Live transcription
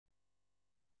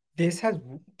This has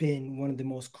been one of the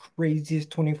most craziest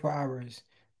 24 hours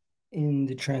in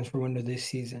the transfer window this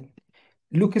season.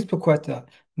 Lucas Paqueta,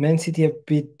 Man City have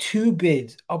bid two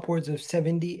bids, upwards of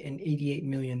 70 and 88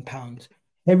 million pounds.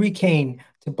 Harry Kane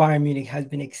to Bayern Munich has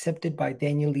been accepted by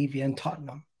Daniel Lavia and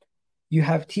Tottenham. You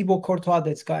have Thibaut Courtois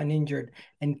that's gotten injured,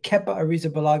 and kepa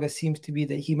arrizabalaga seems to be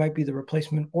that he might be the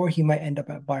replacement or he might end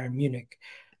up at Bayern Munich.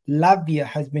 Lavia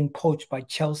has been poached by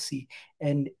Chelsea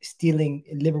and stealing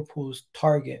Liverpool's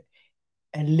target.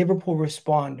 And Liverpool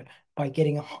respond by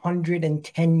getting a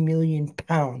 £110 million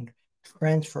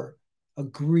transfer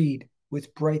agreed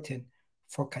with Brighton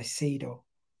for Caicedo.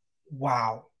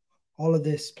 Wow. All of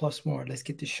this plus more. Let's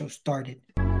get this show started.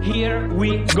 Here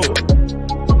we go.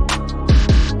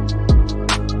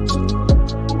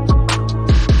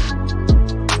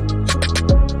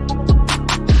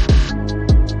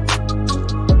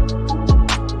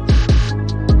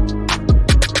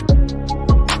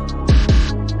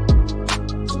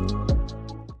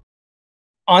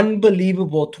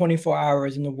 Unbelievable 24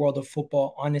 hours in the world of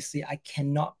football. Honestly, I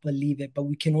cannot believe it. But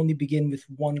we can only begin with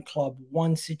one club,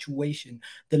 one situation,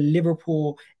 the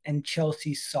Liverpool and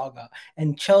Chelsea saga.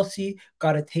 And Chelsea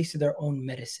got a taste of their own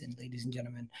medicine, ladies and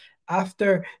gentlemen.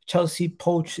 After Chelsea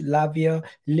poached Lavia,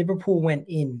 Liverpool went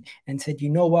in and said, you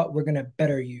know what, we're going to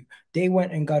better you. They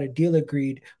went and got a deal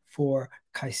agreed for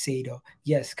Caicedo.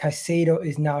 Yes, Caicedo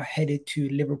is now headed to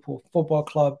Liverpool Football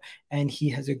Club, and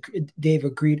they've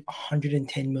agreed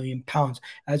 110 million pounds,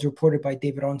 as reported by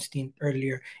David Ornstein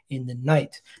earlier in the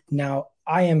night. Now,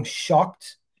 I am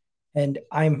shocked, and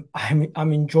I'm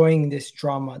enjoying this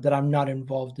drama that I'm not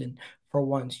involved in. For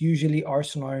once, usually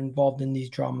Arsenal are involved in these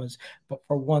dramas, but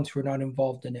for once we're not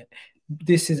involved in it.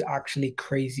 This is actually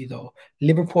crazy, though.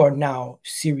 Liverpool are now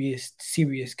serious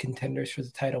contenders for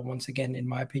the title once again, in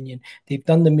my opinion. They've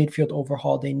done the midfield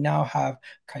overhaul. They now have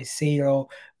Caicedo,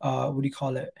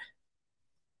 McAllister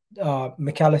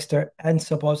and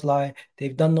Szoboszlai.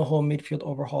 They've done the whole midfield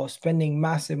overhaul, spending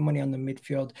massive money on the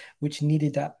midfield, which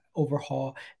needed that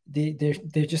overhaul. They're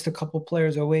just a couple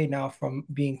players away now from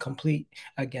being complete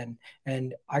again,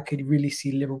 and I could really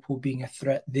see Liverpool being a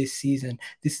threat this season.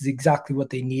 This is exactly what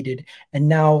they needed. And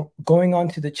now going on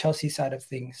to the Chelsea side of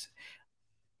things,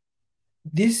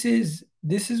 this is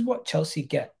what Chelsea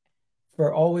get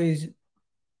for always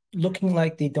looking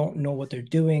like they don't know what they're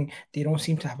doing. They don't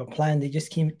seem to have a plan. They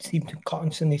just seem to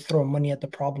constantly throw money at the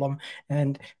problem.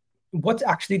 And what's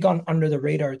actually gone under the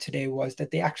radar today was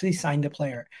that they actually signed a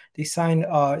player. They signed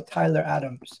Tyler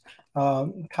Adams.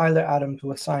 Tyler Adams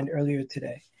was signed earlier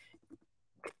today.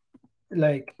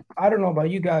 Like, I don't know about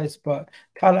you guys, but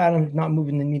Tyler Adams is not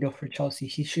moving the needle for Chelsea.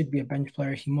 He should be a bench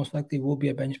player. He most likely will be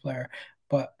a bench player.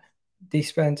 But they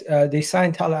signed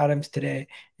Tyler Adams today,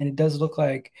 and it does look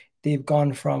like they've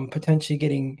gone from potentially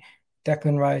getting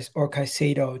Declan Rice or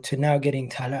Caicedo to now getting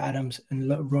Tyler Adams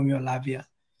and Romeo Lavia.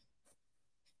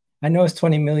 I know it's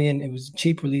 20 million. It was a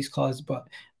cheap release clause, but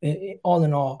all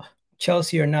in all,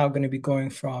 Chelsea are now going to be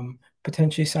going from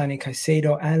potentially signing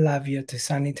Caicedo and Lavia to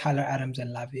signing Tyler Adams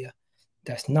and Lavia.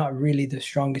 That's not really the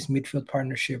strongest midfield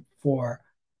partnership for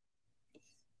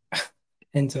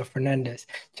Enzo Fernandez.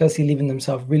 Chelsea leaving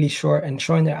themselves really short and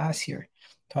showing their ass here.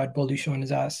 Todd Bowley showing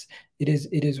his ass. It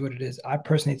is what it is. I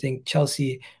personally think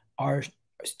Chelsea are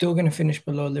still going to finish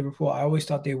below Liverpool. I always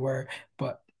thought they were,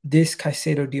 but this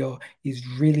Caicedo deal is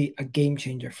really a game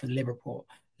changer for Liverpool.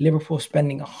 Liverpool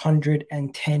spending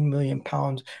 110 million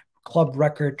pounds, club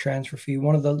record transfer fee,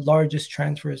 one of the largest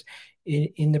transfers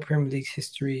in the Premier League's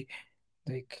history.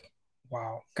 Like,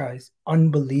 wow, guys,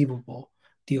 unbelievable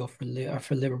deal for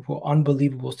Liverpool.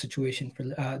 Unbelievable situation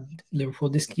for Liverpool.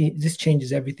 This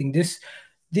changes everything.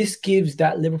 This gives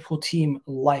that Liverpool team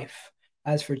life.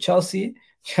 As for Chelsea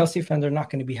fans are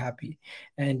not going to be happy.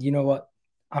 And you know what?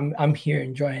 I'm here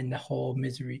enjoying the whole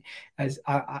misery, as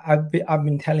I've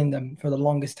been telling them for the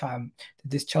longest time that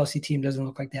this Chelsea team doesn't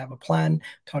look like they have a plan.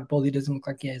 Todd Bowley doesn't look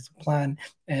like he has a plan,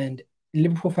 and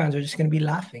Liverpool fans are just going to be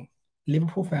laughing.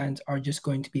 Liverpool fans are just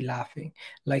going to be laughing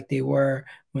like they were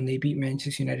when they beat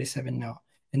Manchester United 7-0.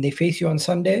 And they face you on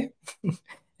Sunday,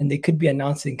 and they could be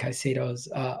announcing Caicedo's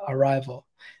arrival.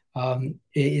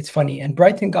 It's funny. And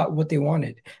Brighton got what they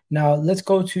wanted. Now, let's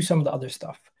go to some of the other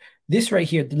stuff. This right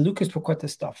here, the Lucas Paqueta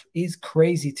stuff, is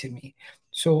crazy to me.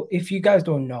 So if you guys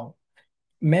don't know,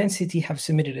 Man City have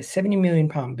submitted a 70 million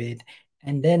pound bid,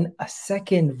 and then a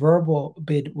second verbal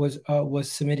bid was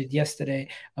submitted yesterday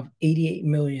of 88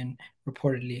 million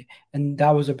reportedly, and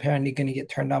that was apparently going to get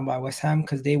turned down by West Ham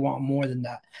because they want more than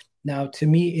that. Now, to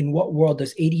me, in what world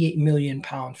does 88 million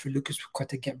pounds for Lucas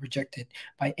Paqueta get rejected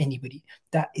by anybody?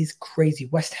 That is crazy.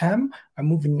 West Ham are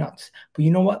moving nuts. But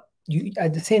you know what? you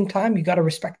at the same time you got to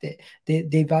respect it.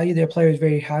 They value their players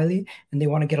very highly, and they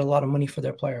want to get a lot of money for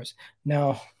their players.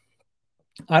 Now,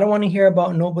 I don't want to hear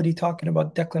about nobody talking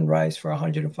about Declan Rice for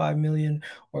 105 million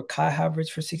or Kai Havertz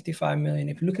for 65 million.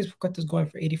 If Lucas Paqueta is going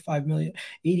for 85 million,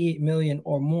 88 million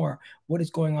or more, what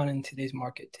is going on in today's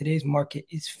market? Today's market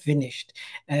is finished.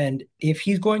 And if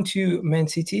he's going to Man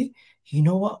City, you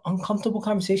know what? Uncomfortable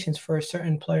conversations for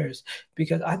certain players,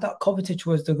 because I thought Kovacic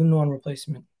was the Gundogan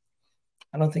replacement.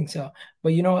 I don't think so.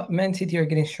 But you know what? Man City are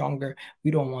getting stronger.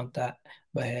 We don't want that.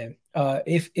 But hey,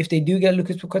 if they do get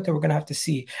Lucas Paqueta, we're gonna have to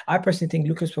see. I personally think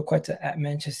Lucas Paqueta at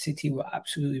Manchester City will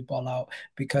absolutely ball out,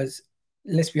 because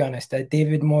let's be honest, that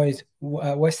David Moyes'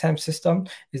 West Ham system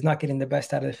is not getting the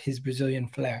best out of his Brazilian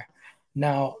flair.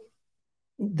 Now,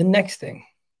 the next thing,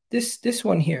 this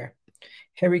one here,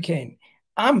 Harry Kane.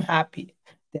 I'm happy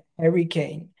that Harry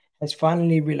Kane has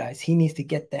finally realized he needs to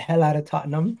get the hell out of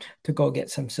Tottenham to go get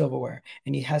some silverware,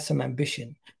 and he has some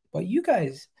ambition. But you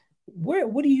guys,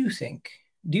 what do you think?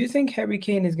 Do you think Harry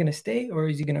Kane is going to stay, or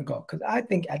is he going to go? Because I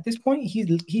think at this point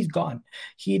he's gone.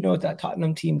 He knows that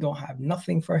Tottenham team don't have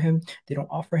nothing for him. They don't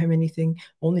offer him anything.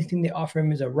 Only thing they offer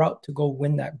him is a route to go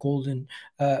win that golden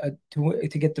to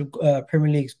get the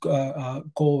Premier League's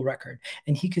goal record,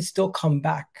 and he could still come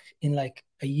back in like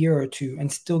a year or two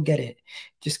and still get it.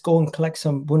 Just go and collect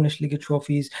some Bundesliga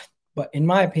trophies. But in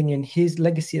my opinion, his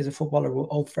legacy as a footballer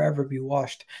will forever be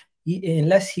washed.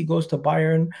 Unless he goes to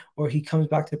Bayern, or he comes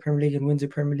back to the Premier League and wins the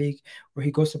Premier League, or he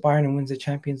goes to Bayern and wins the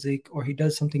Champions League, or he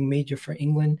does something major for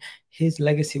England, his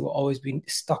legacy will always be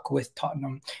stuck with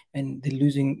Tottenham and the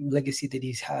losing legacy that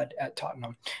he's had at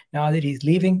Tottenham. Now that he's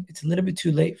leaving, it's a little bit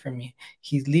too late for me.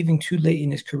 He's leaving too late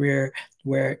in his career,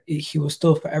 where he will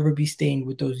still forever be stained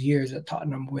with those years at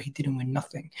Tottenham where he didn't win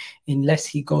nothing, unless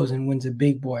he goes and wins a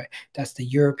big boy. That's the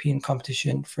European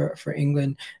competition for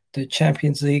England, the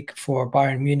Champions League for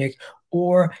Bayern Munich,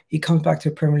 or he comes back to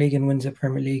the Premier League and wins the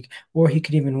Premier League, or he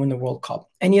could even win the World Cup.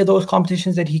 Any of those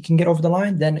competitions that he can get over the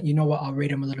line, then you know what, I'll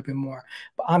rate him a little bit more.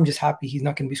 But I'm just happy he's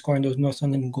not going to be scoring those North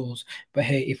London goals. But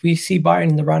hey, if we see Bayern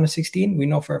in the round of 16, we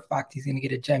know for a fact he's going to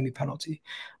get a jammy penalty.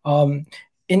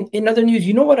 In other news,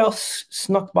 you know what else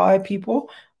snuck by people?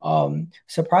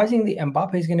 Surprisingly,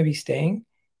 Mbappe is going to be staying.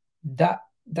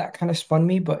 That kind of spun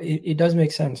me, but it does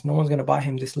make sense. No one's going to buy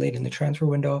him this late in the transfer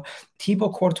window.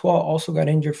 Thibaut Courtois also got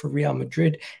injured for Real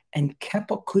Madrid, and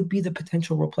Kepa could be the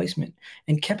potential replacement.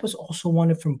 And Kepa's also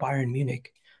wanted from Bayern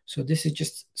Munich. So this is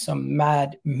just some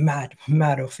mad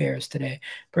affairs today.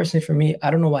 Personally, for me,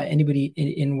 I don't know why anybody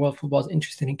in world football is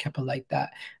interested in Kepa like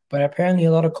that. But apparently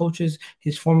a lot of coaches,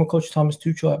 his former coach Thomas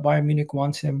Tuchel at Bayern Munich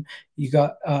wants him. You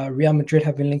got Real Madrid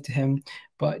have been linked to him.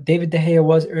 But David De Gea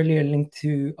was earlier linked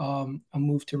to a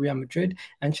move to Real Madrid.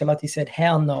 Ancelotti said,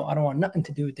 hell no, I don't want nothing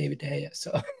to do with David De Gea.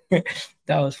 So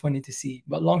that was funny to see.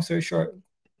 But long story short,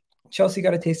 Chelsea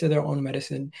got a taste of their own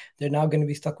medicine. They're now going to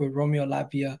be stuck with Romeo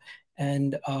Lavia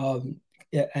and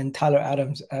Tyler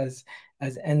Adams as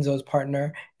Enzo's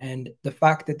partner. And the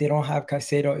fact that they don't have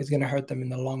Caicedo is going to hurt them in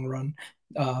the long run.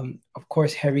 Of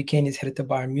course, Harry Kane is headed to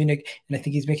Bayern Munich, and I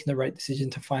think he's making the right decision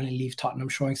to finally leave Tottenham,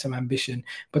 showing some ambition.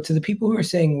 But to the people who are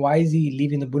saying, why is he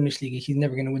leaving the Bundesliga? He's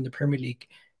never going to win the Premier League.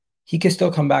 He can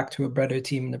still come back to a better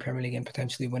team in the Premier League and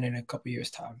potentially win in a couple of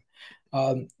years' time.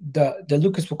 The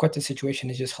Lucas Paqueta situation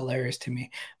is just hilarious to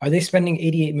me. Are they spending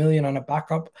 88 million on a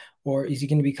backup, or is he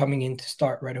going to be coming in to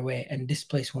start right away and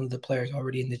displace one of the players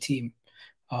already in the team?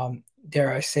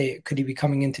 Dare I say, could he be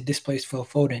coming in to displace Phil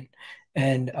Foden?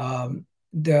 And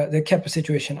the Kepa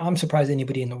situation, I'm surprised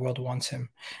anybody in the world wants him.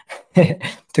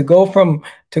 to go from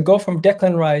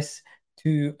Declan Rice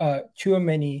to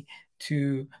Tchouaméni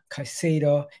to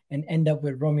Caicedo and end up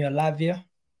with Romeo Lavia.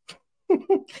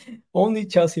 Only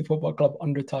Chelsea Football Club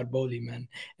under Todd Bowley, man.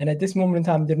 And at this moment in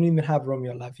time, they don't even have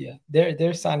Romeo Lavia.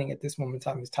 They're signing at this moment in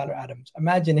time is Tyler Adams.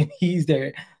 Imagine if he's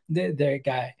their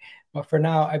guy. But for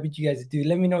now, I bid you guys to do.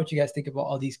 Let me know what you guys think about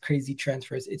all these crazy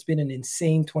transfers. It's been an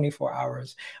insane 24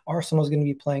 hours. Arsenal's going to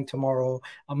be playing tomorrow.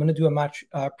 I'm going to do a match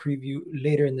preview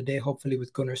later in the day, hopefully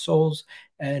with Gunnar Souls.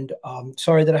 And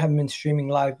sorry that I haven't been streaming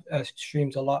live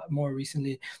streams a lot more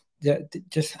recently.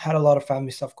 Just had a lot of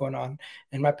family stuff going on,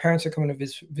 and my parents are coming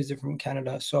to visit from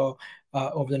Canada, so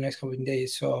over the next couple of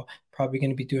days, so probably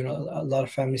going to be doing a lot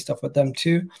of family stuff with them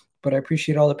too. But I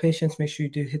appreciate all the patience. Make sure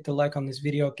you do hit the like on this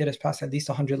video, get us past at least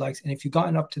 100 likes, and if you've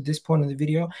gotten up to this point in the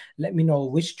video, let me know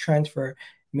which transfer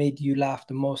made you laugh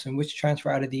the most, and which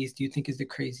transfer out of these do you think is the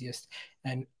craziest.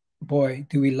 And boy,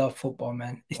 do we love football,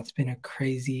 man. It's been a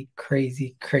crazy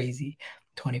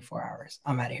 24 hours.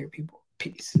 I'm out of here, people.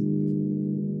 Peace.